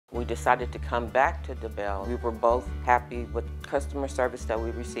We decided to come back to Debell. We were both happy with customer service that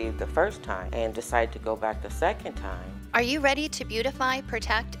we received the first time and decided to go back the second time. Are you ready to beautify,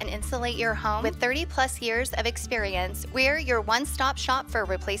 protect, and insulate your home? With 30+ years of experience, we're your one-stop shop for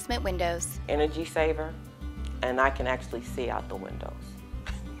replacement windows. Energy saver, and I can actually see out the windows.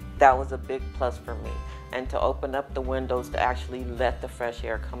 That was a big plus for me. And to open up the windows to actually let the fresh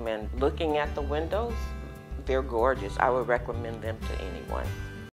air come in. Looking at the windows, they're gorgeous. I would recommend them to anyone.